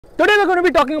Today we're going to be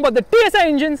talking about the TSI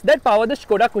engines that power the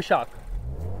Škoda Kushaq.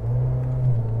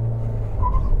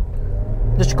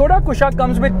 The Škoda Kushaq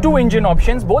comes with two engine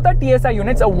options. Both are TSI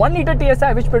units, a 1 litre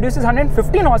TSI which produces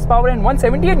 115 horsepower and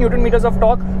 178 Newton meters of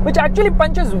torque, which actually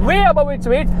punches way above its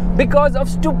weight because of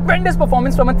stupendous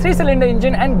performance from a 3-cylinder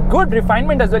engine and good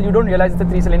refinement as well. You don't realize it's a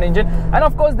 3-cylinder engine. And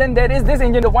of course then there is this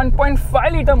engine, the 1.5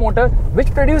 litre motor,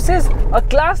 which produces a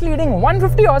class leading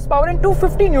 150 horsepower and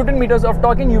 250 Newton meters of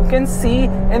torque, and you can see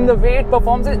in the way it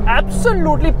performs, it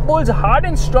absolutely pulls hard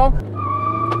and strong.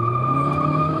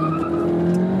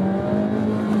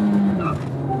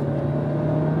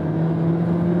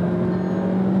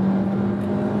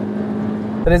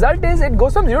 The result is it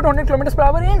goes from 0 to 100 km per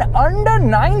hour in under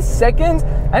 9 seconds,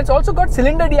 and it's also got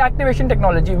cylinder deactivation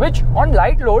technology, which on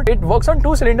light load it works on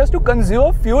 2 cylinders to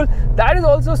conserve fuel. That is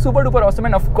also super duper awesome.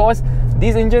 And of course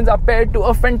these engines are paired to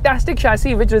a fantastic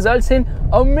chassis which results in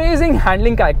amazing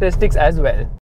handling characteristics as well.